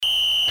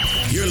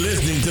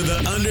to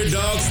the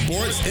Underdog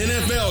Sports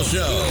NFL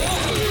Show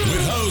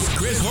with hosts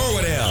Chris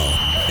Horwedel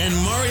and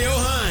Mario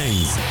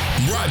Hines.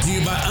 Brought to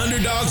you by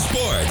Underdog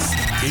Sports.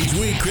 Each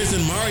week, Chris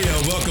and Mario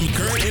welcome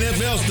current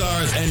NFL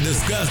stars and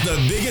discuss the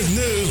biggest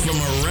news from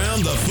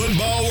around the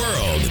football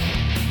world.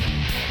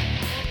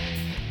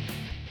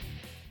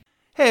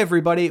 Hey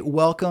everybody,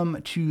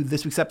 welcome to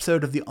this week's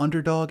episode of the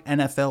Underdog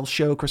NFL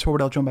Show. Chris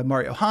Horwedel joined by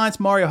Mario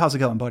Hines. Mario, how's it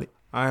going, buddy?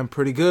 I am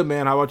pretty good,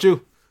 man. How about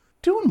you?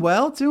 Doing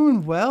well.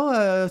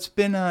 It's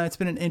been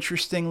an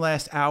interesting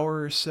last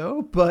hour or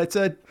so, but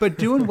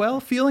doing well,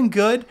 feeling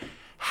good.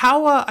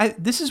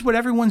 This is what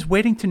everyone's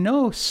waiting to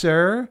know,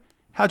 sir.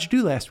 How'd you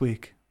do last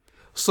week?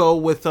 So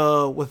with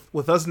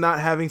us not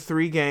having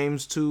 3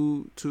 games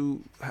to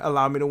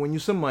allow me to win you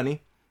some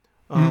money,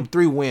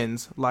 3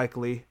 wins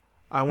likely.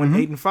 I went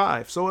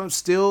 8-5, so I'm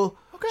still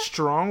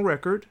strong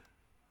record.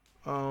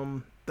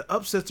 The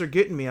upsets are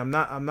getting me. I'm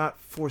not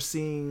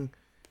foreseeing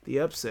the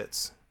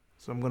upsets,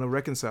 so I'm going to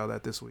reconcile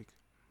that this week.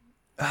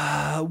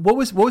 What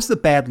was the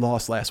bad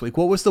loss last week?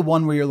 What was the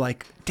one where you're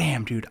like,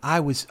 damn, dude, I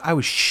was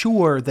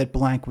sure that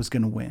blank was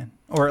going to win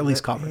or at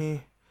least cover?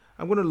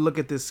 I'm going to look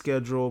at this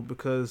schedule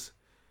because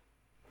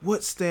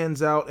what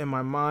stands out in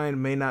my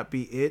mind may not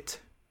be it.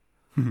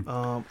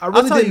 I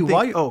really didn't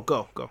think.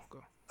 Go.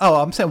 Oh,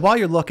 I'm saying while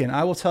you're looking,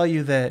 I will tell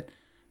you that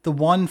the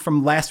one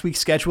from last week's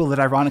schedule that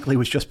ironically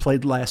was just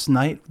played last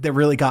night that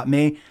really got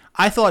me,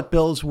 I thought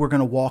Bills were going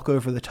to walk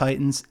over the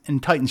Titans,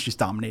 and Titans just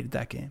dominated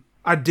that game.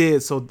 I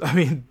did. So, I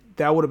mean,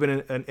 that would have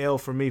been an L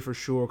for me for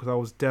sure because I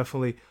was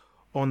definitely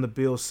on the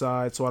Bills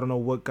side, so I don't know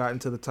what got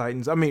into the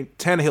Titans. I mean,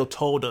 Tannehill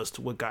told us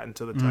what got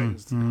into the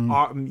Titans.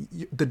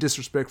 The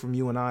disrespect from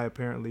you and I,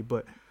 apparently.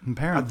 But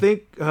I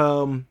think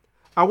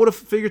I would have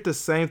figured the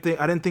same thing.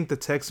 I didn't think the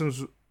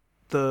Texans,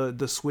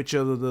 the switch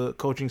of the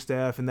coaching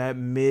staff and that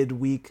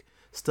midweek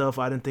stuff,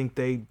 I didn't think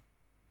they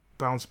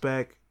bounced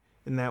back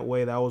in that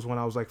way. That was when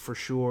I was like, for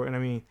sure. And I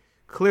mean,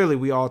 clearly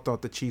we all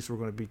thought the Chiefs were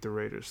going to beat the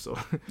Raiders. So.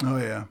 Oh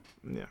yeah.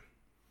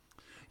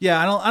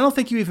 Yeah, I don't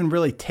think you even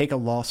really take a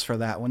loss for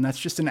that one. That's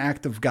just an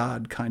act of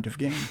God kind of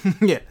game.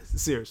 Yeah,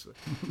 seriously.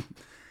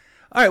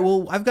 All right,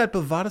 well, I've got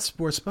Bovada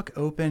Sportsbook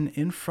open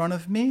in front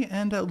of me,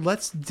 and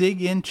let's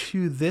dig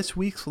into this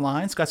week's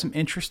lines. Got some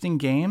interesting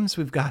games.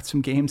 We've got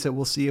some games that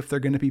we'll see if they're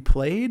going to be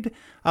played.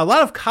 A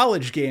lot of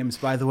college games,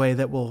 by the way,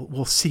 that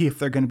we'll see if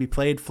they're going to be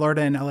played.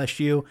 Florida and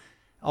LSU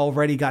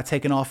already got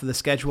taken off of the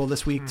schedule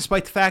this week,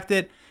 despite the fact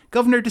that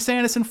Governor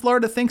DeSantis in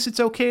Florida thinks it's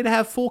okay to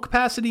have full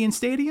capacity in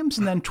stadiums,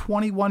 and then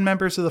 21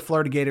 members of the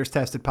Florida Gators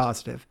tested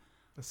positive.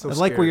 So I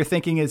like where your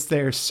thinking is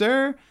there,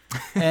 sir.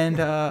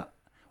 And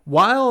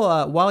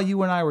while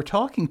you and I were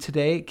talking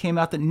today, it came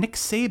out that Nick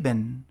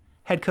Saban,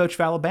 head coach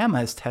of Alabama,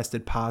 has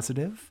tested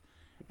positive.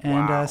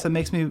 And so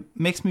it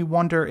makes me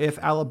wonder if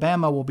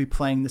Alabama will be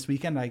playing this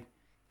weekend. I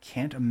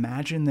can't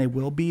imagine they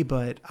will be,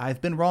 but I've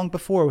been wrong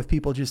before with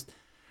people just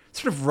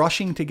sort of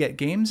rushing to get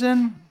games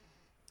in.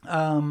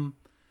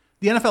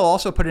 The NFL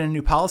also put in a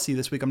new policy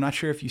this week. I'm not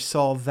sure if you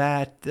saw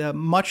that.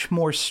 Much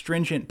more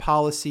stringent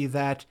policy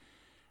that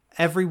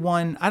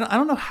everyone, I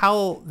don't know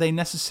how they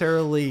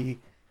necessarily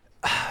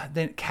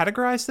they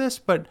categorize this,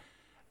 but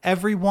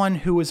everyone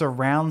who is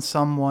around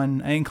someone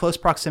in close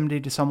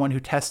proximity to someone who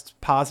tests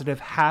positive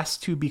has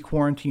to be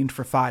quarantined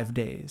for 5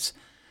 days.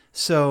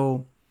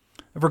 So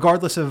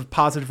regardless of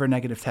positive or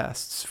negative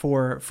tests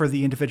for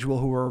the individual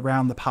who are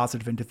around the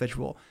positive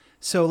individual.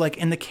 So like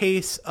in the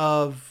case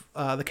of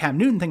the Cam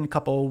Newton thing a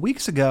couple of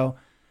weeks ago,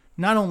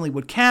 not only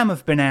would Cam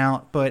have been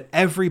out, but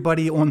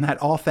everybody on that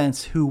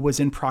offense who was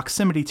in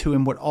proximity to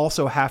him would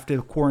also have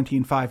to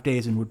quarantine 5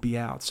 days and would be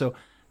out. So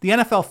the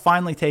NFL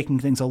finally taking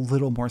things a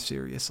little more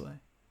seriously.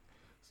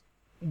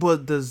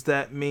 But does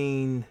that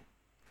mean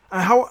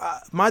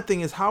my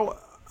thing is how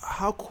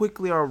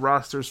quickly are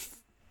rosters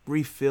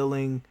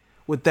refilling?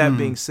 With that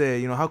being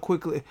said, how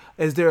quickly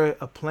is there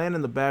a plan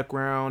in the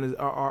background?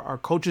 Are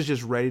coaches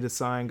just ready to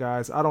sign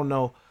guys? I don't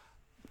know,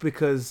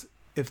 because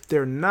if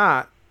they're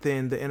not,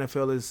 then the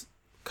NFL is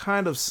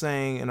kind of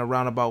saying in a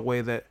roundabout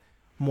way that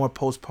more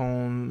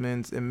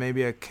postponements and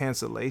maybe a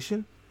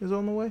cancellation is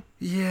on the way.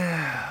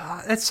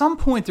 Yeah, at some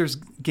point,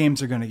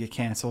 games are going to get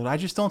canceled. I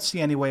just don't see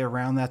any way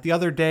around that. The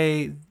other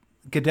day,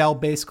 Goodell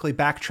basically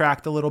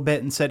backtracked a little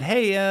bit and said,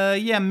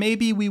 hey,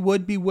 maybe we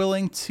would be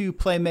willing to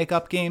play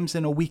make-up games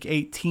in a Week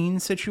 18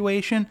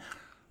 situation.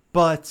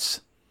 But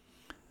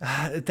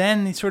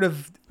then he sort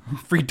of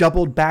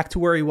redoubled back to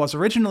where he was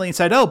originally and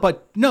said,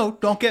 but no,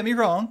 don't get me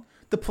wrong.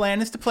 The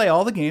plan is to play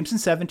all the games in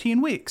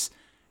 17 weeks.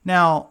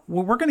 Now,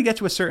 we're going to get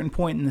to a certain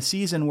point in the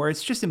season where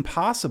it's just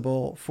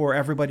impossible for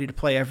everybody to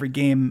play every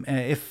game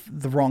if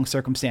the wrong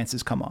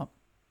circumstances come up.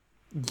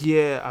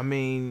 Yeah, I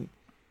mean,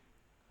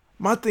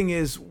 my thing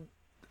is,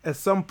 at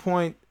some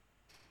point,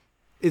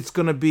 it's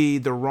going to be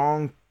the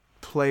wrong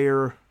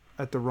player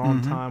at the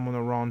wrong time on the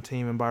wrong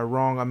team. And by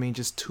wrong, I mean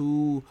just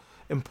too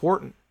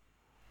important.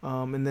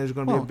 And there's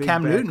going to be a big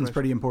Cam backlash. Newton's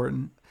pretty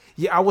important.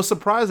 Yeah, I was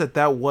surprised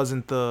that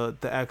wasn't the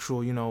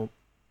actual,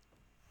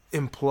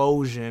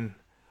 implosion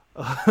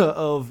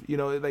of,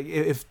 like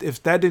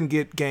if that didn't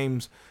get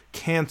games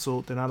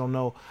canceled, then I don't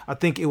know. I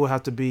think it would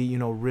have to be,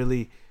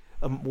 really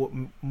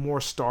more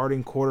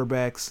starting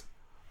quarterbacks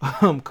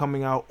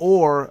coming out,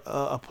 or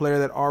a player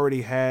that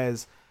already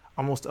has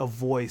almost a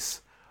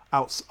voice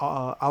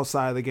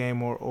outside of the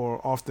game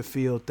or off the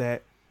field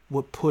that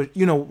would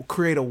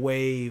create a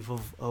wave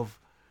of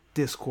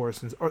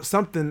discourse or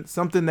something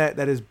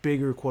that is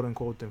bigger, quote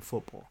unquote, than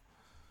football.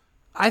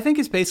 I think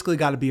it's basically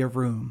got to be a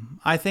room.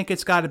 I think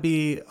it's got to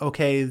be,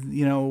 okay,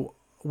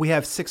 we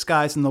have 6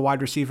 guys in the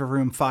wide receiver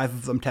room, 5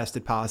 of them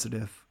tested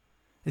positive.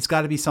 It's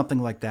got to be something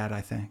like that,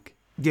 I think.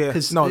 Yeah,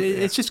 because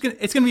it's just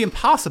it's gonna be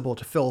impossible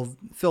to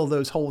fill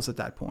those holes at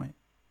that point.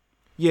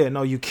 Yeah,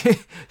 no, you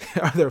can't.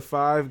 Are there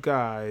 5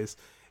 guys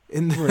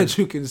that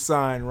you can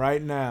sign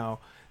right now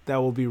that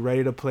will be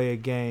ready to play a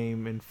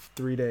game in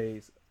 3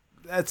 days?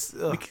 That's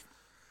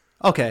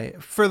okay.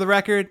 For the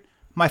record,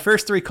 my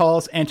first 3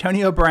 calls: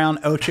 Antonio Brown,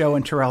 Ocho,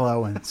 and Terrell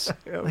Owens.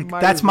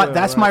 That's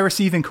my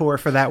receiving core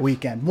for that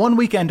weekend. One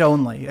weekend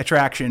only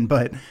attraction,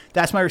 but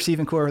that's my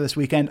receiving core this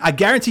weekend. I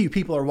guarantee you,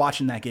 people are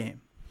watching that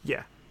game.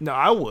 Yeah. No,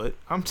 I would.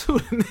 I'm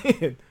tuning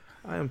in.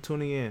 I am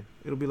tuning in.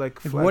 It'll be like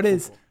flag what football.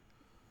 Is,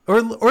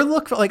 or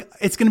look for, like,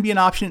 it's going to be an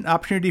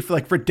opportunity for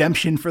like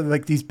redemption for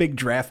like these big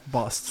draft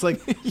busts. Like,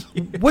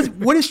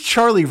 what is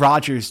Charlie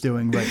Rogers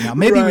doing right now?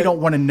 Maybe we don't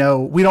want to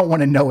know. We don't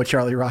want to know what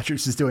Charlie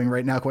Rogers is doing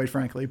right now, quite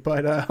frankly.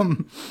 But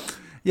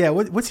yeah,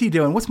 what's he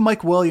doing? What's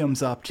Mike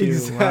Williams up to?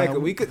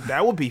 Exactly.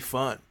 That would be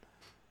fun.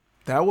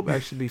 That would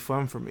actually be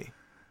fun for me.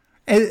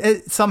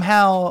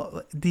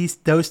 Somehow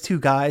those 2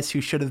 guys who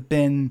should have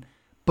been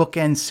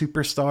bookend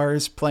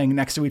superstars playing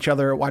next to each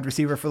other at wide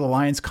receiver for the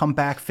Lions come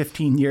back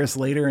 15 years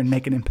later and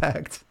make an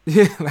impact.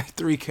 Yeah, like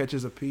 3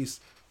 catches apiece.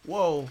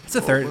 Whoa. That's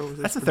a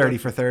 30. That's a 30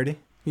 for 30.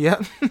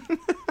 Yeah.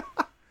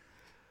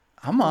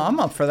 I'm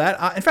up for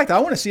that. In fact, I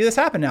want to see this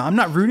happen now. I'm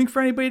not rooting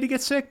for anybody to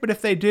get sick, but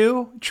if they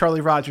do, Charlie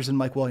Rogers and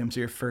Mike Williams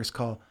are your first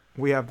call.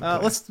 We have the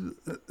plan.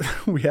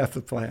 We have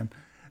the plan.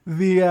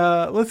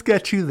 Let's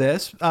get to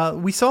this.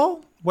 We saw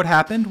what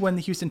happened when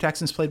the Houston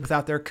Texans played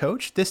without their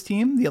coach. This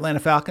team, the Atlanta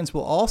Falcons,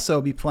 will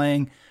also be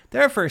playing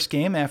their first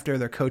game after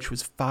their coach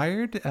was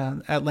fired.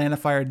 Atlanta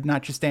fired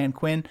not just Dan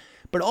Quinn,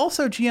 but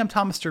also GM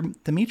Thomas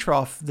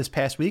Dimitroff this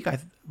past week. I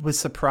was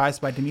surprised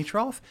by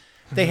Dimitroff.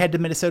 They head to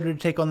Minnesota to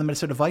take on the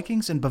Minnesota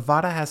Vikings, and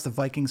Bovada has the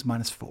Vikings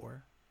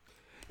 -4.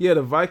 Yeah,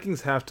 the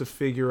Vikings have to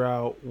figure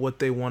out what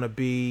they want to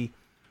be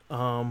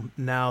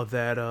now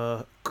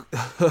that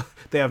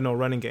they have no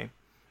running game,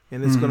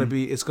 and it's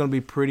gonna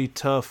be pretty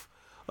tough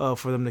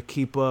for them to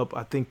keep up.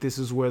 I think this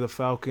is where the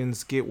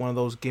Falcons get one of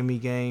those gimme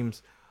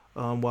games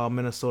while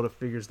Minnesota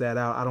figures that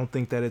out. I don't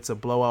think that it's a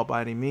blowout by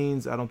any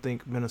means. I don't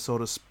think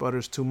Minnesota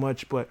sputters too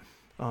much, but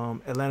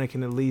Atlanta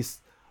can at least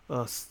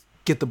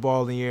get the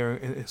ball in the air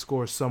and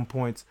score some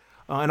points.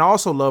 And I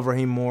also love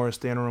Raheem Morris,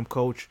 the interim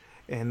coach,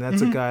 and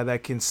that's a guy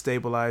that can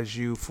stabilize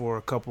you for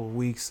a couple of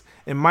weeks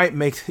and might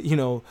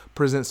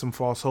present some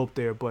false hope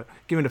there. But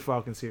give me the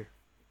Falcons here.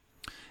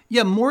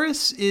 Yeah,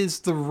 Morris is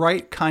the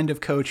right kind of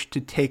coach to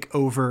take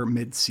over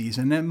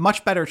midseason. A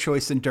much better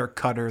choice than Dirk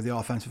Cutter, the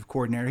offensive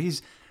coordinator.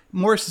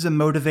 Morris is a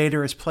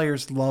motivator. His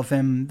players love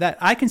him. That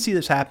I can see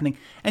this happening.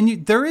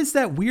 And there is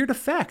that weird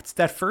effect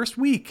that first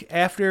week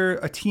after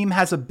a team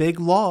has a big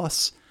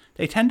loss,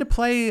 they tend to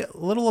play a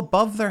little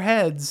above their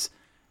heads.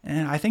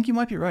 And I think you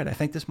might be right. I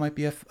think this might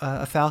be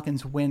a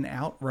Falcons win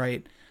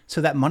outright.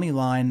 So that money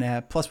line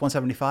at plus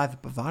 175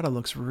 at Bovada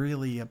looks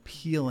really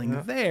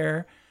appealing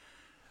there.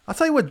 I'll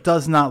tell you what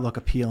does not look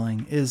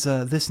appealing is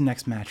this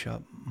next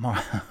matchup,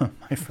 my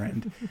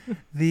friend.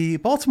 The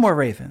Baltimore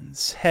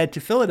Ravens head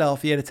to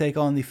Philadelphia to take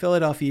on the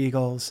Philadelphia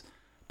Eagles.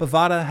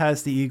 Bovada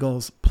has the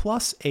Eagles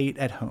 +8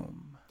 at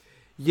home.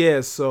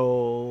 Yeah,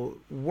 so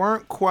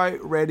weren't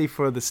quite ready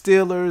for the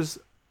Steelers.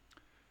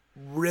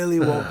 Really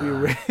won't be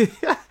ready.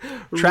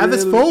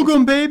 Travis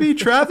Fulgham, baby,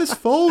 Travis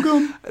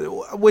Fulgham.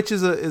 Which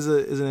is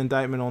an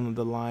indictment on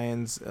the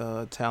Lions'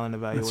 talent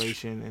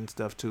evaluation and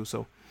stuff too.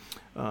 So.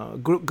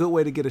 Good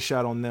way to get a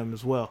shot on them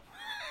as well.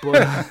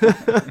 But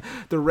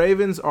the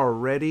Ravens are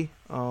ready.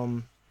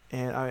 And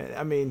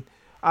I mean,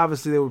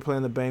 obviously they were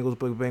playing the Bengals,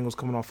 but the Bengals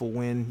coming off a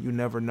win. You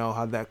never know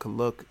how that could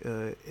look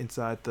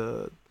inside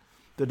the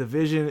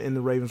division. And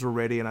the Ravens were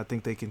ready, and I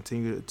think they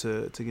continue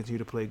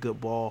to play good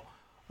ball.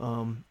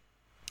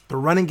 The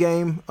running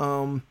game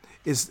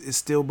is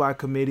still by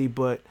committee,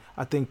 but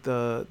I think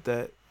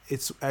that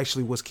it's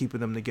actually what's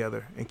keeping them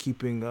together and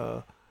keeping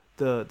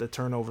the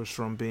turnovers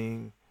from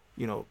being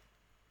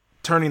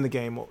turning the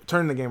game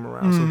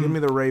around. So give me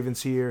the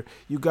Ravens here.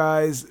 You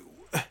guys,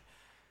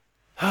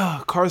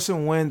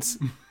 Carson Wentz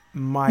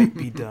might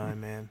be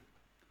done, man.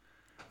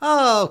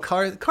 Oh,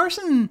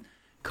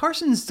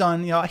 Carson's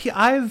done.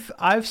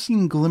 I've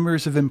seen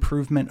glimmers of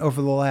improvement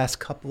over the last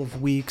couple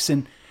of weeks,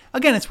 and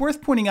again, it's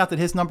worth pointing out that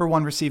his number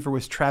 1 receiver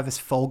was Travis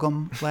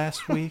Fulgham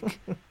last week,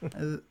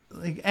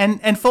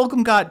 and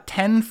Fulgham got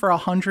 10 for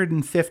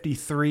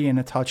 153 and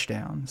a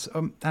touchdown.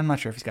 So I'm not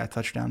sure if he's got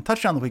a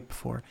touchdown the week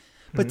before.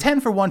 But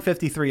 10 for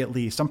 153 at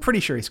least. I'm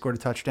pretty sure he scored a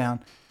touchdown.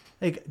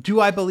 Like, do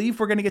I believe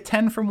we're going to get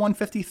 10 from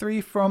 153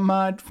 from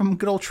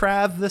good old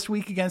Trav this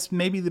week against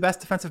maybe the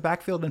best defensive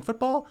backfield in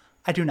football?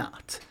 I do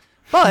not.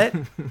 But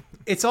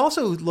it's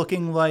also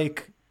looking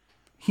like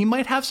he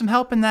might have some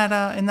help in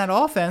that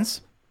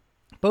offense.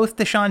 Both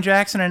Deshaun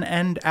Jackson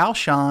and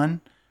Alshon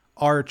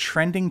are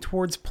trending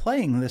towards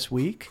playing this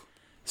week.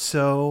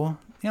 So,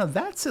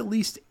 that's at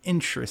least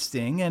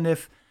interesting. And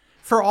if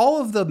for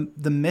all of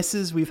the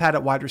misses we've had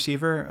at wide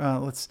receiver,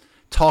 let's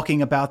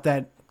talking about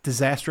that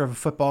disaster of a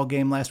football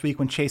game last week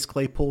when Chase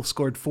Claypool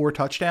scored 4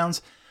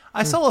 touchdowns.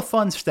 I saw a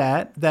fun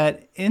stat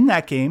that in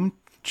that game,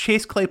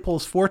 Chase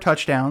Claypool's 4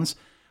 touchdowns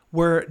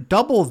were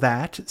double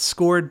that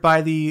scored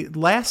by the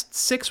last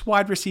 6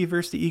 wide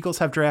receivers the Eagles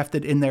have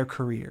drafted in their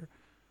career.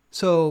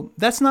 So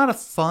that's not a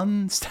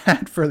fun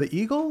stat for the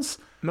Eagles.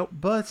 Nope.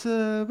 But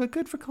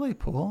good for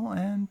Claypool.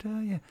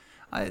 And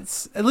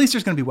it's at least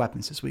there's going to be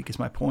weapons this week is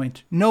my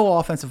point. No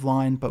offensive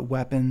line, but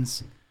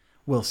weapons.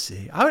 We'll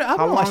see.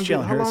 How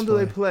long do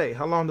they play?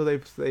 How long do they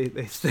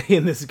stay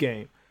in this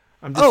game?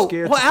 I'm just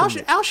scared. Well,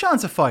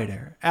 Alshon's a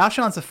fighter.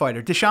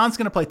 Deshaun's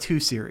going to play 2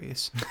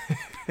 series.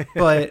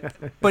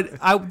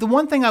 but the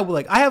one thing I would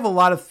like, I have a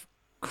lot of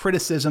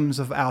criticisms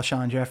of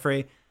Alshon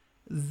Jeffrey.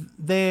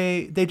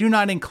 They do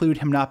not include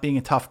him not being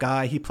a tough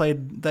guy. He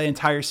played the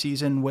entire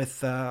season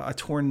with a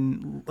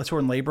torn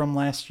labrum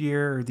last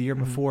year or the year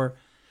before.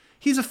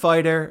 He's a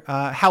fighter.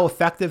 How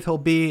effective he'll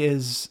be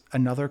is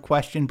another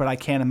question, but I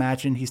can't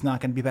imagine he's not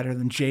going to be better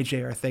than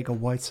J.J.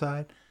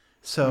 Arcega-Whiteside.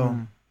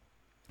 So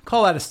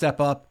call that a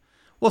step up.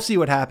 We'll see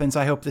what happens.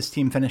 I hope this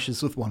team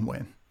finishes with 1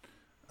 win.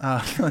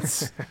 I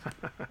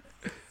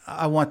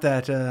want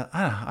that.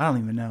 I don't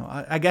even know.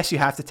 I guess you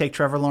have to take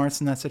Trevor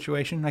Lawrence in that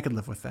situation. I could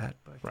live with that.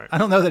 But right. I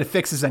don't know that it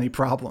fixes any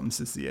problems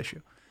is the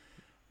issue.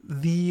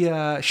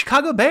 The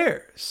Chicago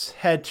Bears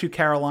head to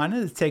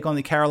Carolina to take on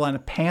the Carolina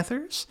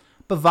Panthers.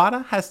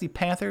 Bovada has the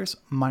Panthers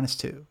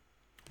 -2.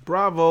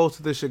 Bravo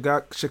to the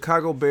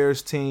Chicago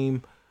Bears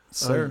team.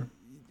 Sir.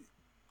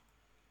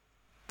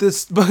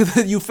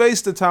 You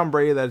faced the Tom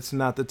Brady that's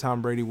not the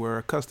Tom Brady we're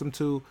accustomed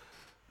to,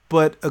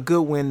 but a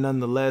good win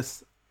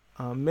nonetheless.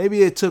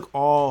 Maybe it took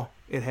all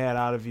it had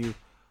out of you,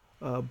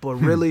 but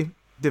really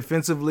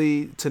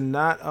defensively to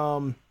not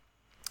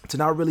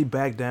really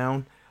back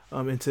down,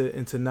 and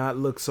to not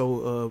look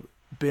so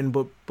bend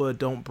but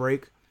don't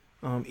break.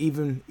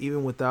 Even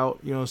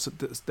without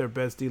their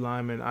best D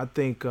lineman, I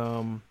think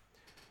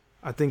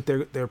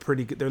they're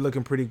pretty good. They're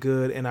looking pretty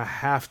good, and I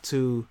have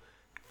to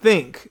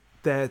think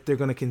that they're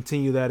going to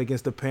continue that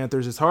against the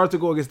Panthers. It's hard to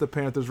go against the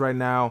Panthers right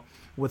now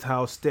with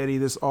how steady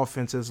this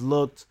offense has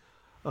looked.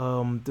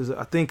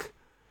 I think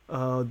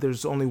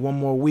there's only 1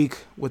 more week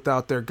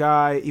without their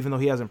guy, even though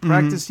he hasn't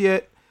practiced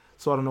yet.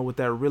 So I don't know what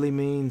that really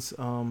means.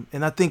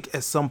 And I think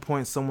at some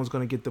point someone's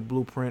going to get the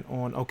blueprint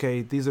on,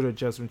 okay, these are the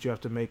adjustments you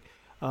have to make.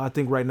 I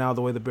think right now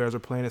the way the Bears are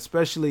playing,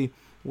 especially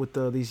with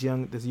this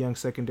young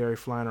secondary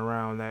flying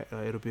around, that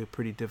it'll be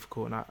pretty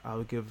difficult. And I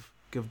would give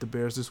the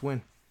Bears this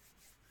win.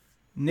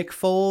 Nick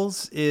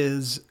Foles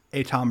is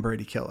a Tom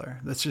Brady killer.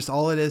 That's just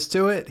all it is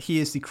to it. He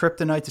is the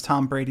kryptonite to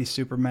Tom Brady's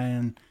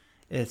Superman.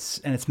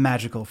 It's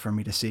magical for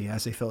me to see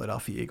as a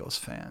Philadelphia Eagles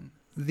fan.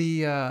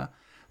 The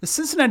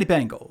Cincinnati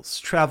Bengals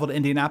travel to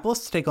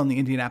Indianapolis to take on the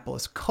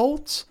Indianapolis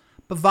Colts.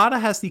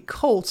 Bovada has the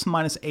Colts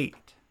 -8.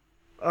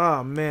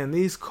 Oh man,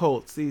 these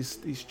Colts, these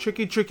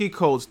tricky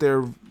Colts,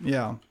 they're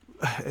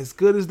as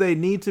good as they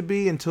need to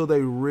be until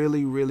they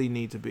really, really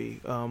need to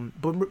be.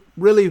 But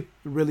really,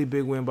 really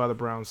big win by the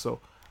Browns, so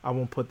I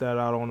won't put that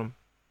out on them.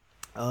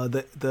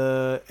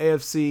 The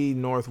AFC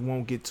North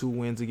won't get 2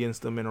 wins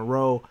against them in a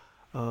row.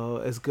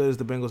 As good as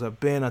the Bengals have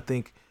been, I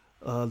think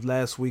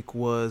last week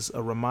was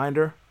a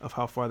reminder of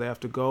how far they have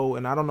to go,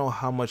 and I don't know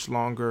how much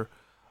longer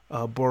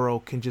Burrow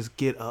can just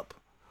get up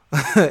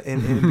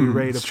and be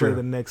ready to play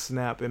the next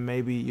snap, and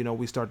maybe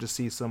we start to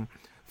see some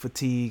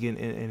fatigue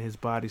and his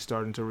body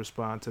starting to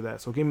respond to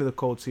that. So give me the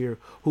Colts here,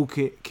 who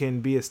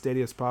can be as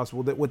steady as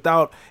possible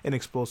without an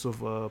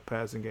explosive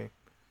passing game.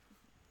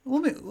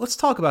 Let's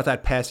talk about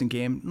that passing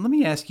game. Let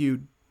me ask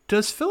you,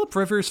 does Phillip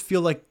Rivers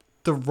feel like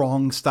the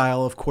wrong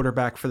style of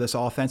quarterback for this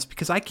offense?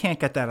 Because I can't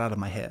get that out of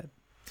my head.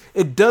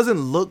 It doesn't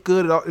look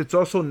good at all. It's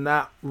also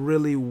not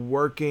really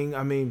working.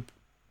 I mean,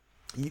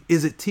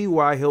 is it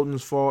T.Y.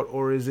 Hilton's fault,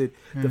 or is it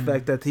the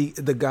fact that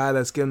the guy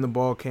that's getting the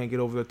ball can't get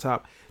over the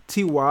top?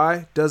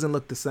 T.Y. doesn't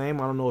look the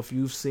same. I don't know if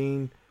you've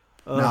seen.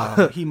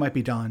 No, he might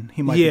be done.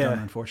 He might be done,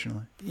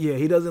 unfortunately. Yeah,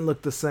 he doesn't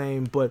look the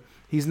same, but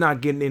he's not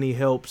getting any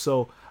help.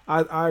 So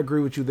I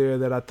agree with you there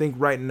that I think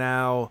right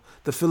now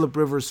the Phillip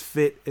Rivers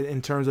fit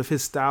in terms of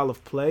his style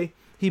of play.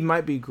 He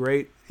might be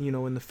great,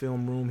 in the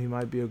film room. He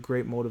might be a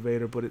great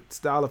motivator, but its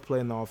style of play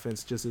in the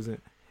offense just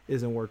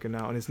isn't working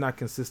out, and it's not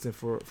consistent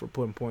for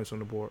putting points on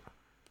the board.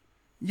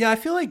 Yeah, I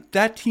feel like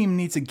that team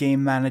needs a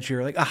game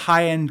manager, like a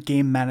high-end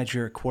game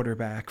manager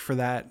quarterback for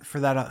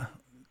that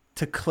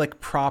to click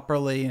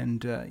properly.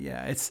 And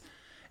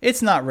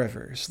it's not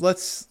Rivers.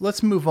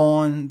 Let's move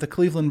on. The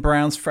Cleveland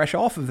Browns, fresh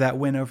off of that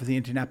win over the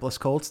Indianapolis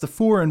Colts, the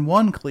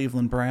 4-1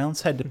 Cleveland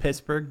Browns head to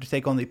Pittsburgh to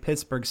take on the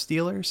Pittsburgh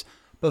Steelers.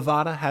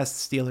 Bovada has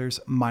the Steelers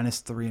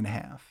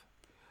 -3.5.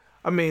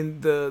 I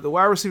mean, the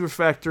wide receiver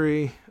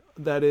factory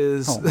that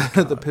is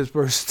Oh the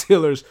Pittsburgh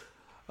Steelers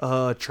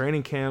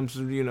training camps,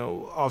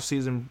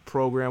 off-season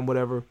program,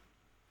 whatever.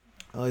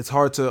 It's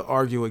hard to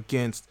argue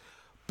against,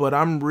 but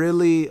I'm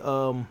really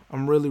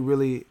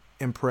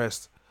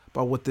impressed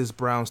by what this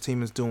Browns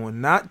team is doing.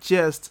 Not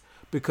just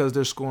because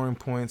they're scoring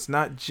points,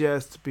 not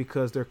just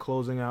because they're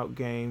closing out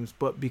games,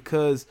 but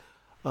because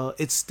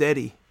it's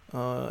steady.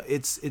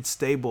 It's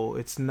stable.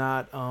 It's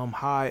not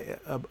high,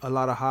 a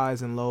lot of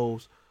highs and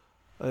lows.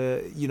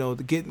 To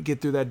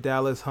get through that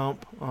Dallas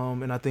hump,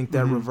 and I think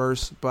that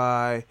reverse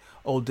by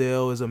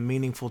Odell is a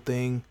meaningful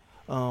thing,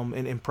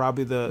 and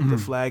probably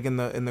the flag in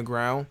the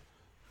ground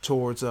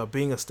towards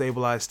being a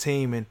stabilized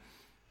team. And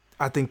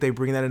I think they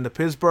bring that into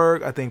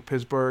Pittsburgh. I think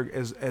Pittsburgh,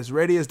 as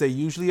ready as they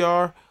usually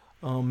are,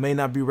 may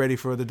not be ready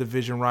for the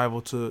division rival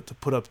to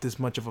put up this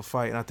much of a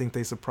fight. And I think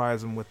they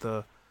surprise them with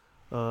the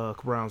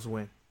Browns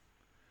win.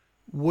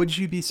 Would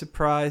you be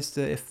surprised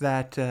if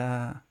that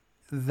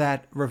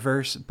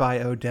reverse by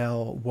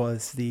Odell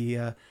was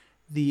the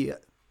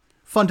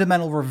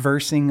fundamental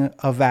reversing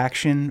of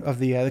action of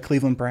the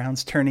Cleveland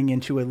Browns turning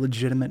into a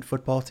legitimate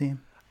football team?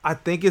 I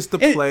think it's the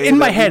play. In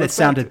my head, it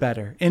sounded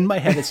better. I mean,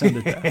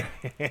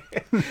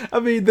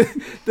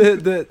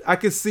 the I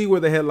can see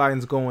where the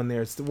headline's going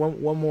there. It's one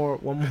more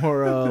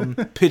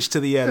pitch to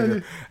the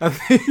editor.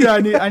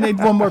 I need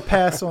one more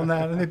pass on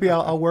that. Maybe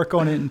I'll work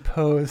on it in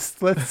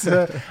post. Let's.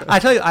 I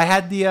tell you,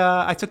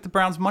 I took the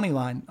Browns money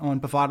line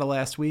on Bovada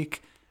last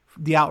week,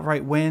 the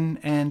outright win,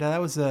 and that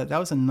was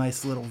a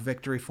nice little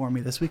victory for me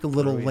this week. A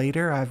little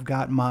later, I've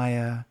got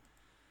my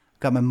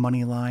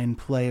money line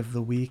play of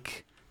the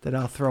week that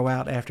I'll throw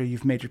out after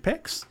you've made your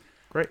picks.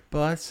 Great.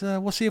 But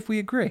we'll see if we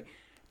agree.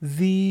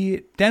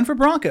 The Denver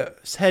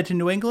Broncos head to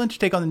New England to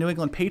take on the New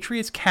England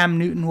Patriots. Cam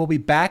Newton will be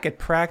back at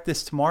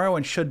practice tomorrow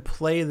and should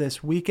play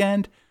this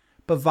weekend.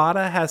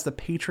 Bovada has the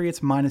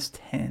Patriots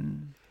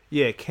 -10.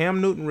 Yeah, Cam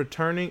Newton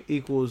returning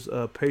equals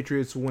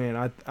Patriots win.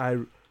 I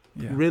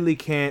really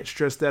can't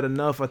stress that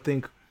enough. I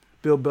think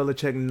Bill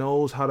Belichick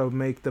knows how to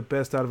make the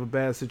best out of a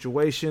bad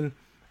situation.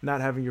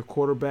 Not having your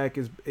quarterback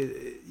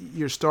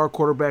your star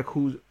quarterback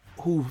who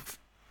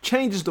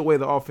changes the way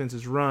the offense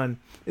is run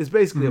is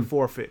basically a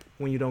forfeit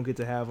when you don't get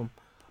to have them.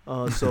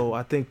 So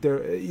I think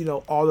they're,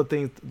 all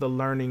the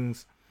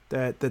learnings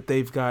that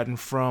they've gotten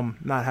from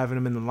not having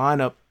him in the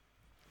lineup,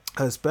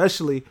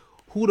 especially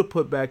who to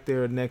put back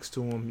there next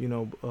to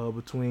him,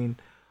 between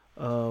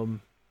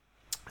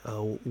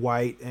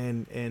White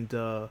and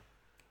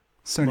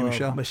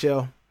Sony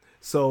Michelle.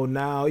 So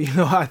now,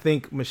 I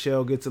think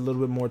Michelle gets a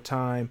little bit more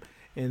time,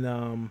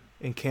 and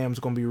Cam's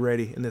going to be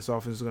ready, and this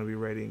offense is going to be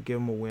ready, and give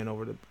them a win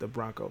over the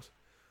Broncos.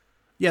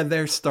 Yeah,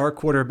 their star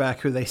quarterback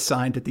who they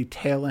signed at the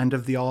tail end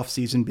of the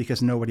offseason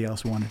because nobody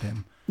else wanted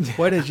him.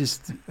 What a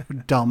just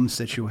dumb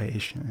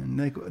situation.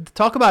 Like,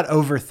 talk about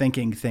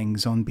overthinking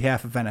things on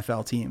behalf of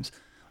NFL teams.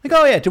 Like,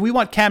 oh yeah, do we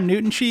want Cam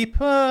Newton cheap?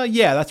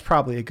 Yeah, that's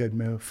probably a good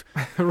move.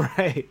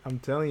 Right. I'm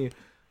telling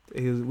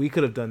you, we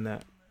could have done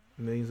that.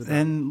 Millions of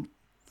dollars. And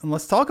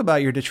let's talk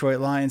about your Detroit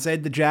Lions. They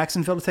had the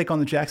Jacksonville to take on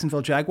the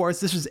Jacksonville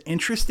Jaguars. This was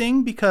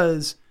interesting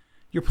because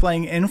you're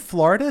playing in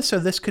Florida, so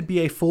this could be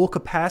a full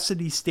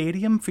capacity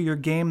stadium for your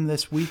game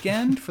this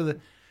weekend for the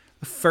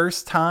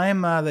first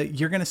time that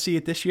you're going to see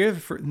it this year.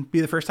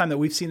 Be the first time that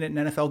we've seen it in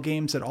NFL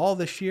games at all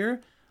this year.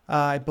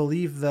 I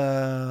believe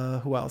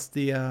the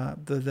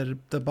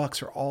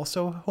Bucs are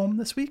also home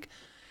this week.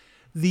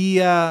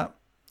 The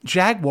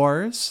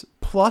Jaguars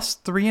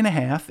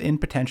 +3.5 in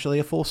potentially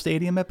a full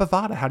stadium at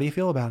Bovada. How do you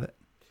feel about it?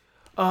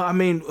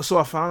 So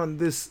I found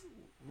this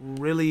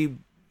really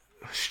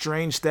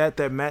strange stat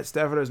that Matt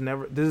Stafford has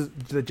never.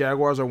 The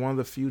Jaguars are one of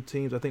the few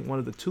teams, I think one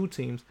of the two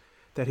teams,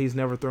 that he's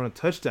never thrown a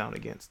touchdown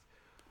against.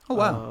 Oh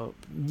wow!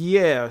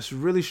 Yeah, it's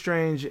really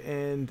strange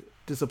and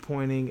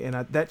disappointing, and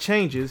that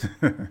changes.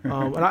 And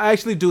I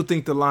actually do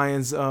think the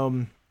Lions,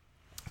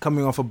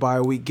 coming off a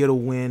bye week, get a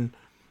win.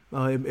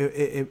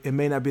 It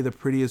may not be the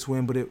prettiest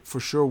win, but it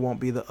for sure won't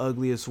be the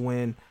ugliest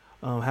win.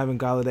 Having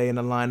Galladay in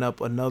the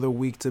lineup, another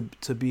week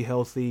to be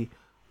healthy,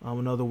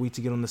 another week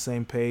to get on the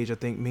same page, I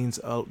think means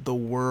the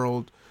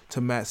world to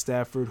Matt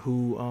Stafford,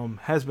 who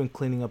has been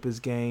cleaning up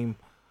his game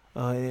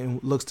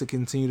and looks to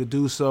continue to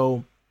do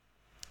so.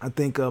 I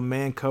think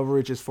man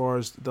coverage, as far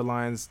as the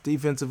Lions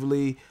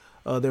defensively,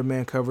 their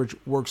man coverage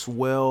works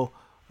well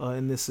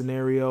in this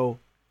scenario.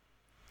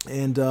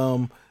 And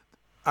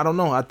I don't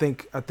know. I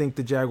think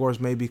the Jaguars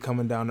may be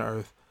coming down to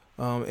earth.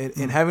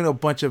 And having a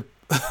bunch of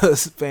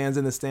fans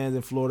in the stands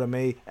in Florida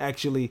may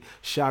actually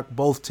shock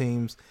both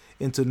teams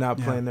into not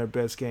playing their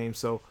best game.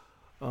 So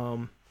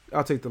I'll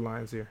take the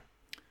Lions here.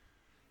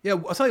 Yeah,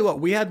 I'll tell you what.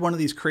 We had one of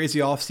these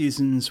crazy off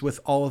seasons with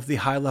all of the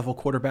high-level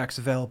quarterbacks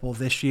available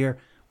this year.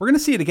 We're going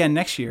to see it again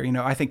next year.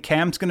 I think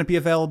Cam's going to be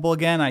available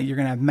again. You're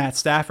going to have Matt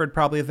Stafford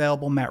probably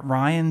available. Matt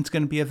Ryan's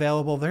going to be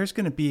available. There's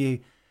going to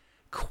be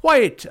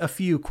quite a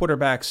few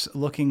quarterbacks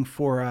looking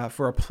for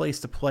a place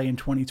to play in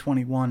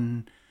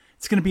 2021.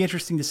 It's going to be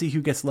interesting to see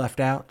who gets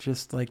left out,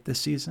 just like this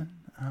season.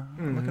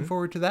 Looking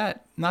forward to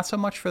that. Not so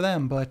much for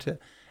them, but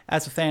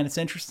as a fan, it's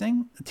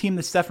interesting. A team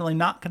that's definitely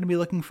not going to be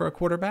looking for a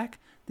quarterback,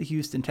 the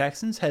Houston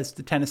Texans, heads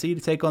to Tennessee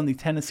to take on the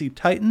Tennessee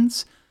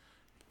Titans,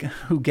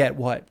 who get,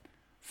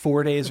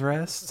 4 days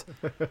rest?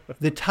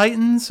 The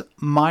Titans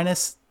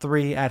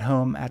 -3 at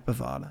home at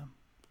Bovada.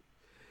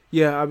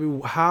 Yeah, I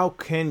mean, how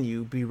can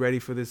you be ready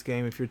for this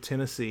game if you're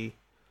Tennessee?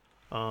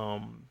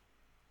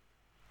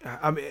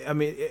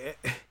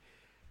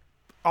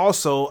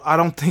 Also, I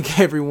don't think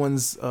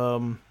everyone's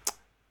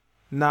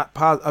not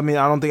positive. I mean,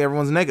 I don't think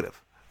everyone's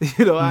negative. It's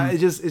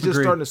just Agreed.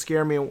 starting to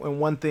scare me. And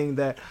one thing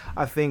that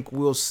I think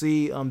we'll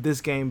see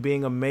this game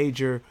being a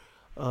major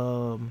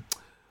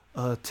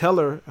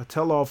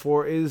tell-all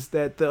for is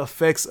that the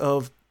effects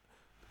of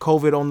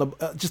COVID on the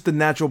just the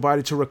natural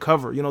body to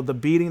recover. The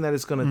beating that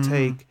it's going to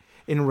take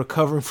in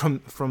recovering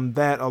from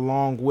that,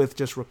 along with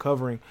just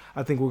recovering.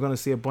 I think we're going to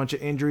see a bunch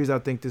of injuries. I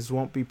think this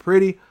won't be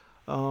pretty.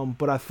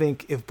 But I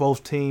think if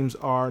both teams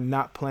are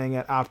not playing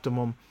at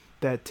optimum,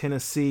 that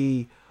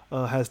Tennessee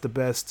has the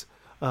best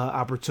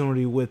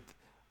opportunity with,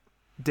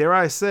 dare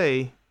I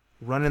say,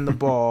 running the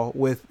ball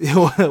with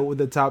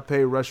the top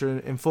paid rusher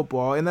in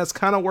football. And that's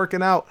kind of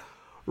working out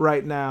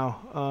right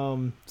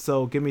now.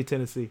 So give me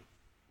Tennessee.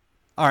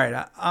 All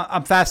right.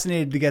 I'm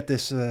fascinated to get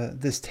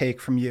this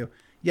take from you.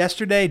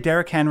 Yesterday,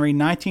 Derrick Henry,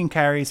 19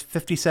 carries,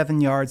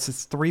 57 yards.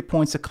 It's 3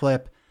 points a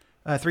clip.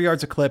 3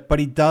 yards a clip, but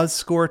he does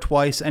score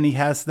twice, and he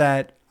has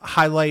that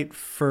highlight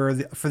for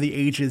the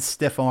ages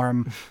stiff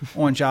arm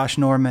on Josh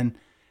Norman.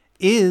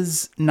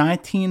 Is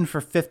 19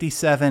 for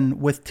 57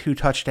 with 2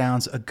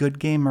 touchdowns a good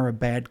game or a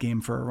bad game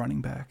for a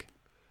running back?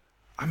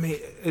 I mean,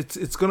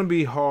 it's going to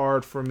be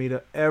hard for me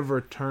to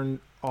ever turn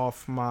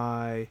off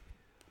my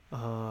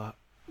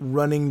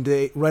running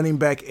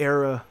back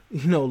era,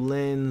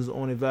 lens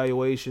on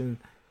evaluation.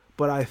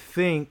 But I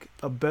think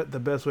the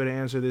best way to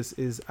answer this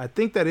is I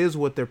think that is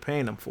what they're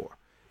paying them for.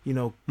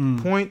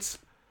 Points,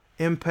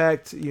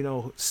 impact,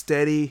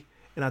 steady,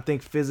 and I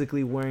think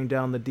physically wearing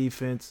down the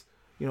defense.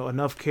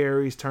 Enough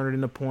carries, turn it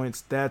into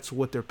points. That's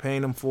what they're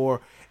paying them for.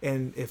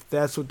 And if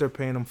that's what they're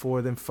paying them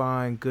for, then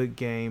fine, good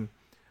game.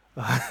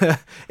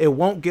 It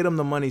won't get them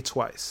the money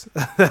twice.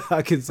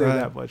 I can say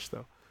that much,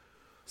 though.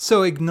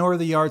 So ignore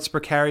the yards per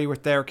carry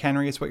with Derrick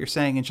Henry is what you're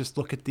saying, and just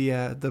look at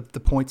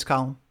the points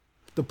column.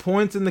 The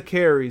points and the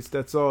carries,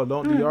 that's all.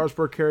 The yards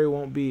per carry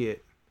won't be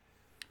it.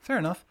 Fair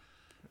enough.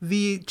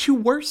 The 2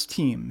 worst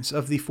teams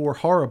of the 4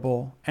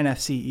 horrible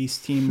NFC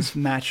East teams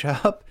match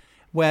up,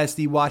 whereas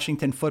the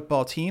Washington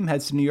football team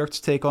heads to New York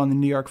to take on the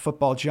New York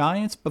football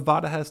Giants.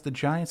 Bovada has the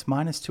Giants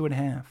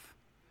 -2.5.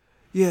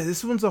 Yeah,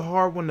 this one's a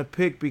hard one to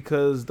pick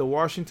because the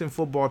Washington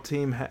football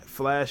team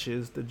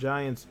flashes, the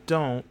Giants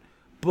don't,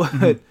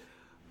 but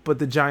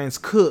the Giants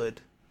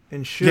could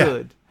and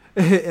should,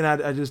 and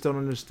I just don't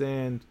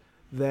understand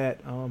that.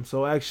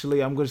 So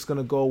actually, I'm just going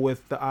to go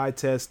with the eye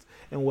test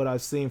and what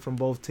I've seen from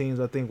both teams.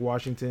 I think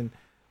Washington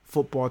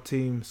football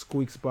team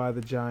squeaks by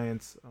the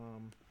Giants.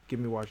 Give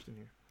me Washington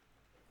here.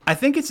 I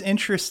think it's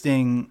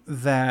interesting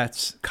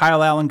that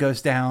Kyle Allen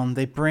goes down.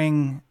 They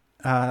bring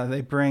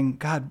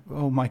God,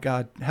 oh my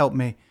God, help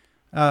me.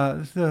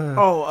 Alex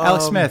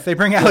Smith. They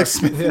bring Alex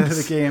Smith into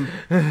the game.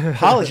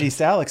 Apologies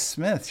to Alex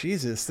Smith.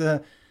 Jesus.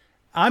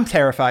 I'm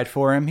terrified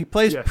for him. He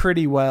plays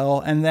pretty well,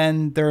 and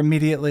then they're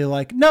immediately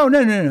like, no.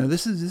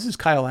 This is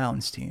Kyle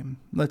Allen's team.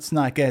 Let's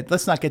not get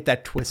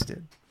that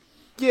twisted.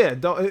 Yeah,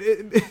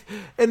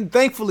 and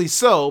thankfully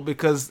so,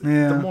 because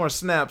the more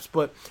snaps.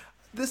 But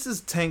this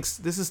is Tank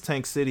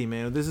City,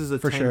 man. This is a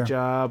Tank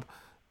job.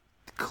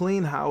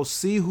 Clean house.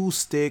 See who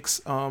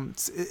sticks.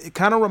 It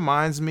kind of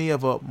reminds me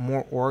of a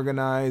more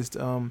organized,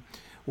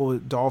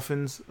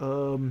 Dolphins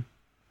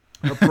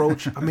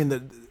approach. I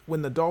mean,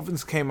 when the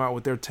Dolphins came out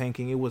with their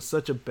tanking, it was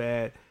such a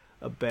bad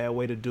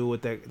way to do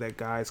it. That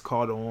guys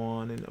caught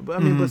on,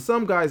 but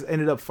some guys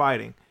ended up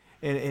fighting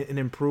and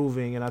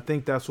improving, and I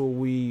think that's what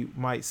we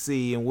might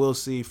see and will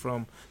see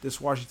from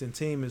this Washington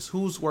team is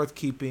who's worth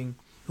keeping,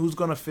 who's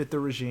gonna fit the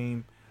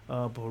regime,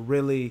 but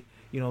really,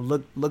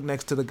 look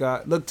to the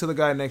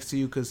guy next to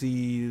you because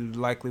he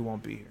likely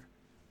won't be here.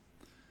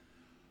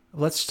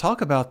 Let's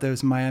talk about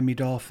those Miami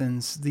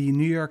Dolphins. The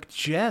New York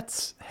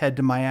Jets head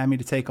to Miami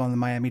to take on the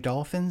Miami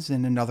Dolphins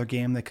in another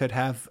game that could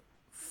have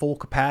full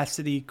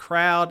capacity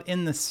crowd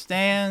in the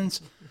stands.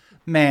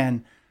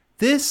 Man,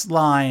 this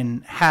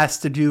line has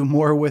to do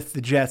more with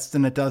the Jets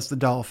than it does the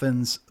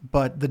Dolphins,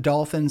 but the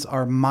Dolphins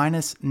are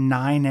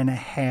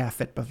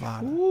 -9.5 at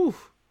Bovada. Ooh.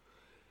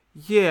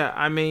 Yeah,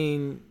 I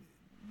mean,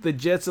 the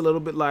Jets a little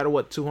bit lighter,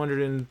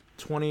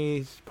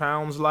 220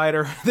 pounds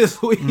lighter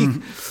this week.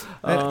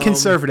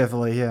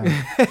 Conservatively,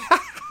 yeah.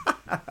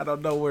 I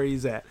don't know where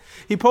he's at.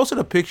 He posted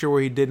a picture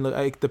where he didn't look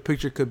like the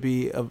picture could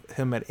be of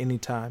him at any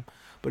time,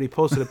 but he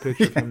posted a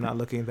picture of him not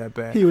looking that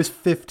bad. He was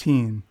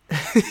 15.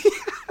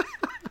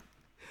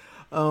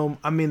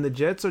 I mean, the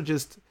Jets are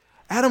just.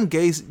 Adam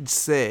Gase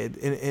said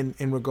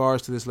in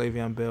regards to this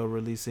Le'Veon Bell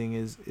releasing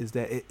is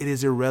that it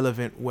is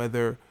irrelevant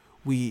whether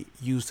we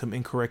used him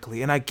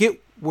incorrectly, and I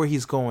get where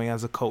he's going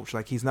as a coach.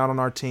 Like, he's not on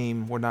our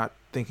team. We're not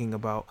thinking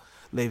about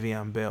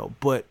Le'Veon Bell,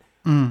 but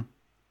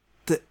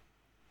The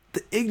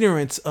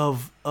ignorance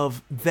of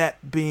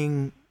that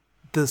being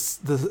the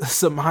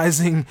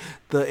surmising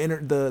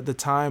the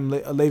time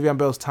Le'Veon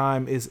Bell's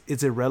time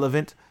is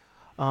irrelevant.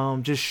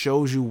 Just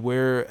shows you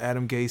where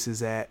Adam Gase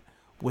is at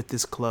with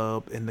this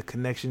club and the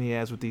connection he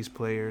has with these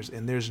players,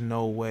 and there's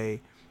no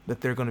way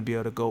that they're going to be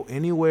able to go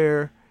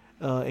anywhere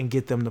and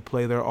get them to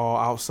play their all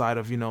outside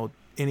of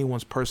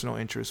anyone's personal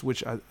interest,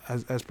 which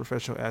as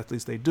professional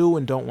athletes they do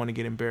and don't want to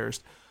get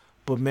embarrassed.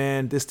 But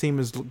man, this team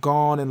is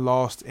gone and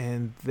lost,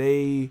 and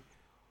winning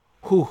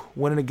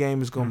a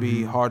game is going to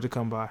be hard to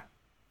come by.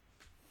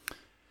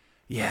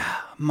 Yeah,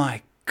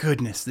 my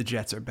goodness, the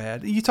Jets are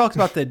bad. You talked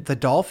about the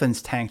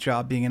Dolphins tank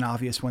job being an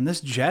obvious one.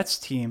 This Jets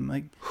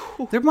team,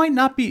 there might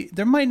not be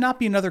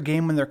another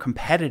game when they're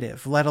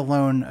competitive, let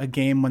alone a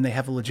game when they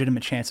have a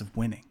legitimate chance of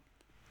winning.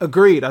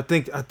 Agreed. I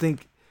think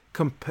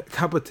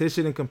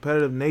competition and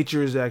competitive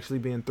nature is actually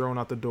being thrown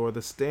out the door.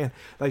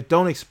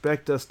 Don't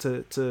expect us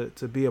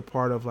to be a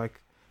part of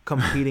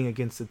competing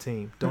against the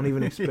team. Don't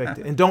even expect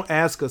it, and don't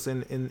ask us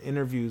in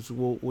interviews.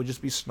 We'll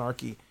just be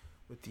snarky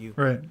with you.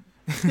 Right.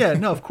 Yeah,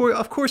 no, of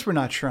course we're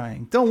not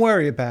trying. Don't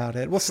worry about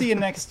it. We'll see you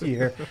next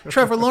year.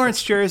 Trevor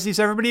Lawrence jerseys.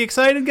 Everybody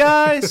excited,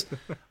 guys?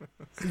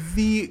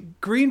 The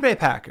Green Bay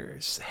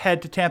Packers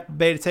head to Tampa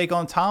Bay to take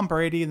on Tom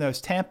Brady and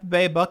those Tampa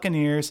Bay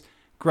Buccaneers.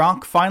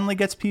 Gronk finally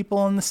gets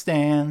people in the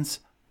stands.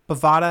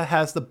 Bovada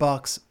has the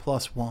Bucs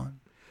 +1.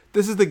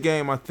 This is the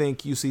game I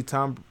think you see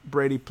Tom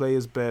Brady play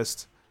his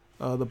best.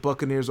 The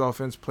Buccaneers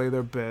offense play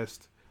their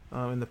best.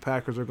 And the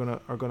Packers are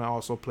gonna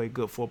also play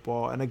good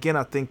football. And again,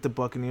 I think the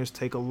Buccaneers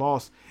take a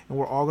loss, and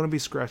we're all gonna be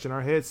scratching our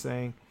heads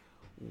saying,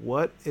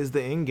 "What is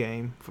the end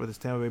game for this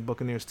Tampa Bay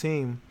Buccaneers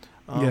team?"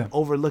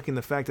 Overlooking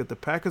the fact that the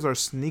Packers are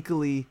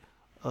sneakily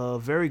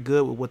very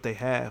good with what they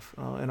have,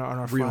 and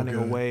are finding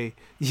a way.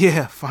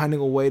 Yeah, finding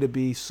a way to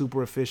be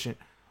super efficient.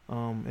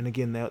 And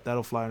again,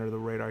 that'll fly under the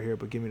radar here.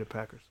 But give me the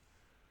Packers.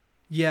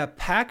 Yeah,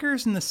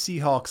 Packers and the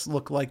Seahawks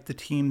look like the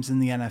teams in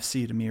the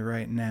NFC to me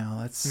right now.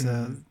 That's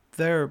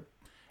they're.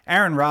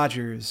 Aaron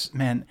Rodgers,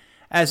 man,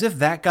 as if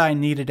that guy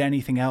needed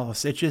anything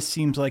else. It just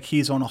seems like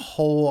he's on a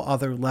whole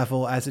other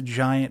level as a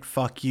giant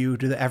fuck you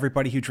to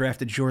everybody who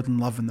drafted Jordan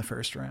Love in the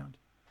first round.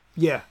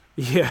 Yeah.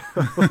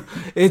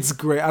 It's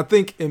great. I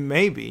think it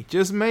maybe,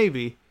 just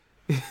maybe,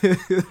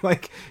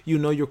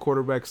 your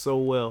quarterback so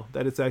well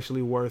that it's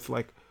actually worth,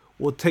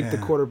 we'll take the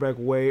quarterback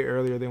way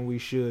earlier than we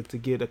should to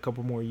get a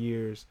couple more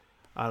years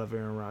out of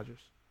Aaron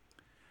Rodgers.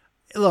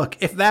 Look,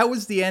 if that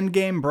was the end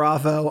game,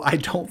 bravo. I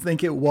don't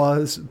think it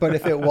was, but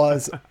if it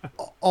was,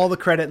 all the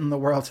credit in the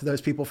world to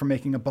those people for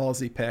making a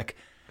ballsy pick.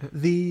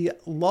 The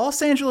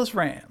Los Angeles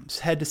Rams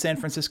head to San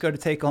Francisco to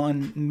take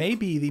on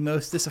maybe the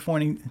most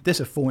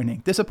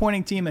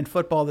disappointing team in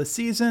football this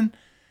season,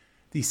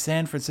 the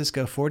San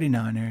Francisco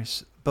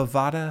 49ers.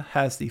 Bovada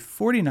has the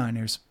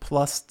 49ers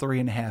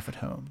 +3.5 at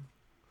home.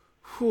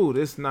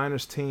 This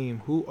Niners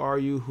team. Who are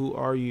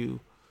you?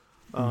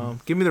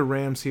 Give me the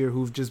Rams here,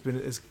 who've just been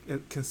as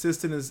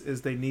consistent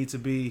as they need to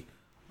be.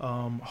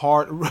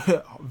 Hard,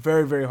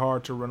 very, very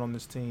hard to run on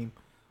this team.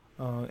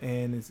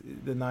 And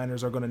the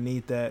Niners are going to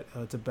need that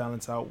to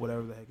balance out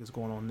whatever the heck is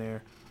going on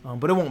there.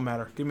 But it won't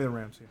matter. Give me the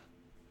Rams here.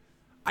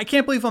 I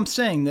can't believe I'm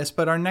saying this,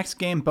 but our next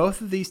game,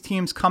 both of these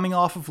teams coming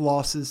off of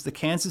losses. The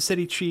Kansas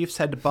City Chiefs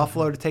head to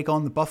Buffalo to take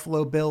on the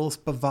Buffalo Bills.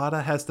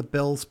 Bovada has the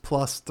Bills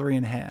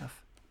 +3.5.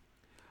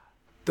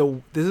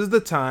 This is the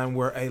time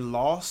where a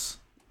loss,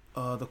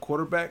 the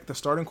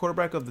starting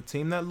quarterback of the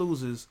team that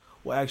loses,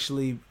 will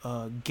actually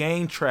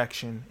gain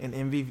traction in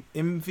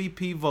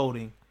MVP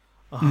voting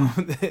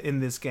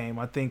in this game.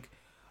 I think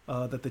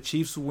that the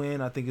Chiefs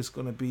win. I think it's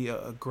going to be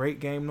a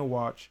great game to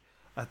watch.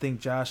 I think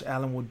Josh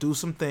Allen will do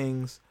some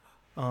things,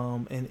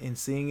 and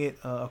seeing it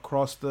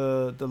across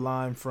the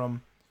line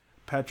from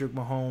Patrick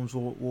Mahomes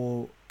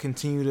will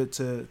continue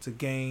to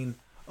gain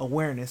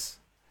awareness,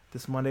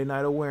 this Monday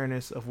night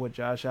awareness of what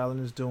Josh Allen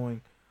is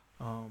doing,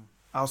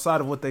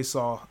 outside of what they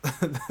saw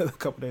a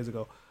couple days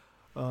ago.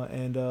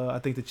 And I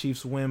think the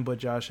Chiefs win, but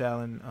Josh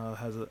Allen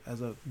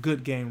has a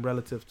good game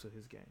relative to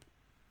his game.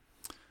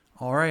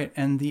 All right,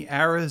 and the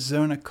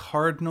Arizona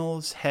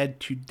Cardinals head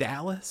to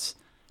Dallas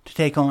to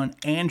take on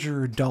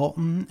Andrew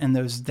Dalton and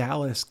those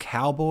Dallas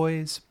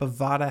Cowboys.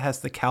 Bovada has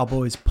the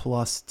Cowboys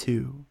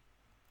 +2.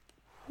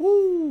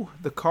 Woo!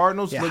 The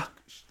Cardinals look,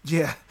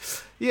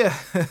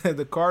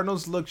 the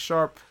Cardinals look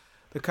sharp.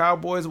 The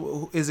Cowboys,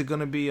 is it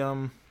gonna be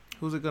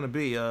who's it gonna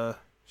be? The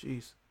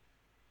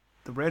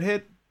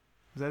redhead?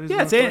 Is that his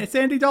name? It's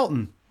Andy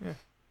Dalton.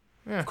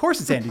 Yeah. Of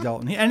course, it's Andy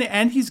Dalton,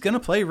 and he's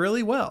gonna play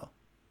really well.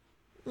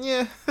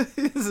 Yeah,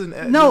 he's an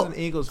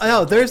Eagles fan.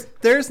 No, there's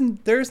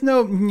none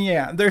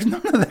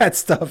of that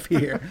stuff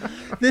here.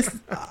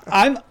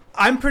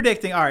 I'm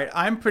predicting. All right,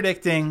 I'm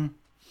predicting.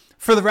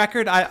 For the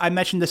record, I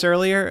mentioned this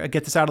earlier.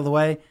 Get this out of the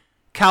way.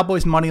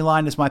 Cowboys money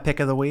line is my pick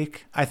of the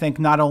week. I think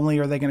not only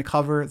are they going to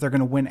cover, they're going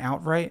to win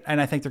outright,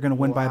 and I think they're going to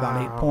win by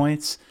about 8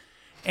 points.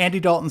 Andy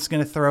Dalton's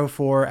going to throw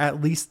for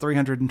at least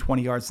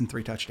 320 yards and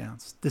 3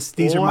 touchdowns.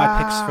 These are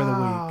my picks for the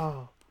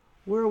week.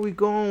 Where are we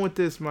going with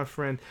this, my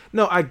friend?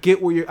 No, I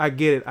get where I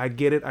get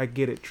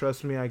it.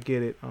 Trust me, I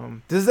get it.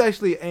 This is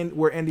actually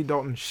where Andy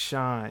Dalton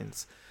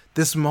shines.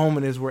 This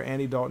moment is where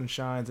Andy Dalton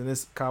shines, and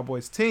this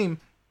Cowboys team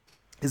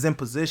is in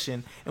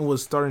position and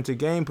was starting to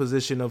gain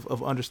position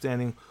of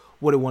understanding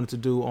what it wanted to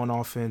do on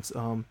offense.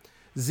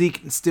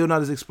 Zeke, still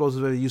not as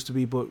explosive as he used to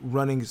be, but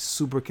running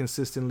super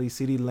consistently.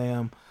 CeeDee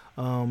Lamb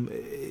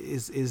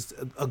is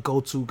a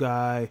go-to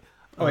guy.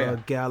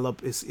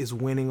 Gallup is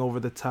winning over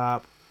the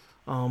top.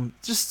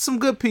 Just some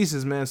good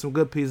pieces, man. Some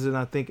good pieces, and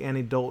I think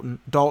Andy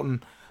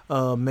Dalton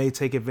may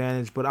take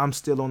advantage. But I'm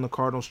still on the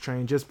Cardinals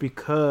train just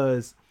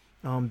because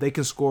they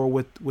can score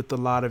with a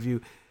lot of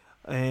you,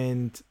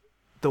 and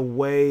the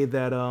way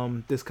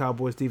that this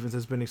Cowboys defense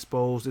has been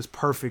exposed is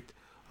perfect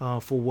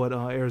for what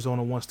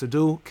Arizona wants to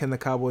do. Can the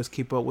Cowboys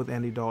keep up with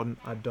Andy Dalton?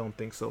 I don't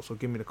think so. So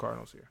give me the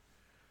Cardinals here.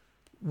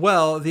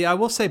 Well, I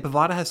will say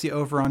Bovada has the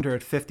over/under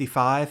at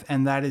 55,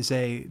 and that is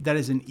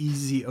an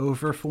easy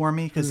over for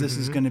me because this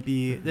is going to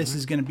be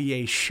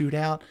a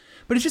shootout.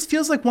 But it just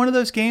feels like one of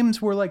those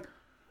games where, like,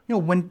 you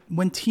know,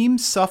 when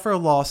teams suffer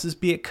losses,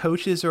 be it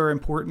coaches or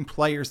important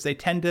players, they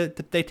tend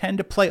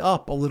to play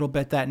up a little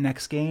bit that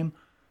next game.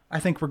 I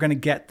think we're going to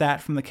get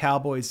that from the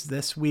Cowboys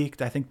this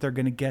week. I think they're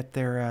going to get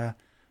their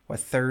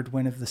third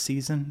win of the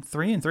season.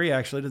 3-3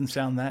 actually doesn't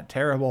sound that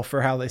terrible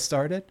for how they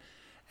started.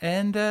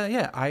 And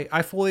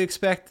I fully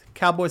expect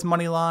Cowboys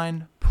money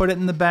line. Put it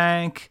in the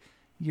bank.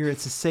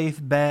 It's a safe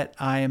bet.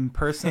 I am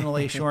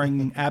personally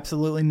assuring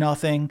absolutely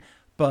nothing,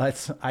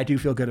 but I do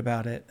feel good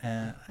about it.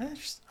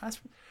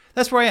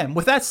 That's where I am.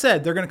 With that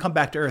said, they're going to come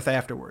back to earth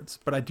afterwards.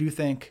 But I do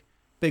think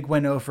big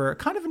win over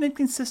kind of an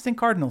inconsistent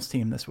Cardinals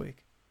team this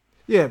week.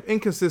 Yeah,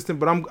 inconsistent,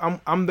 but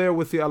I'm there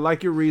with you. I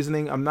like your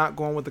reasoning. I'm not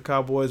going with the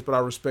Cowboys, but I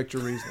respect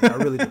your reasoning. I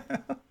really do.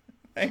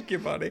 Thank you,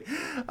 buddy.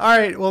 All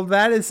right, well,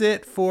 that is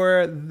it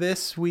for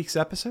this week's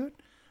episode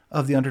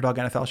of the Underdog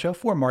NFL Show.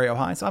 For Mario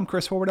Hines, I'm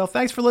Chris Horwedel.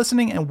 Thanks for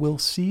listening, and we'll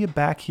see you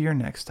back here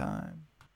next time.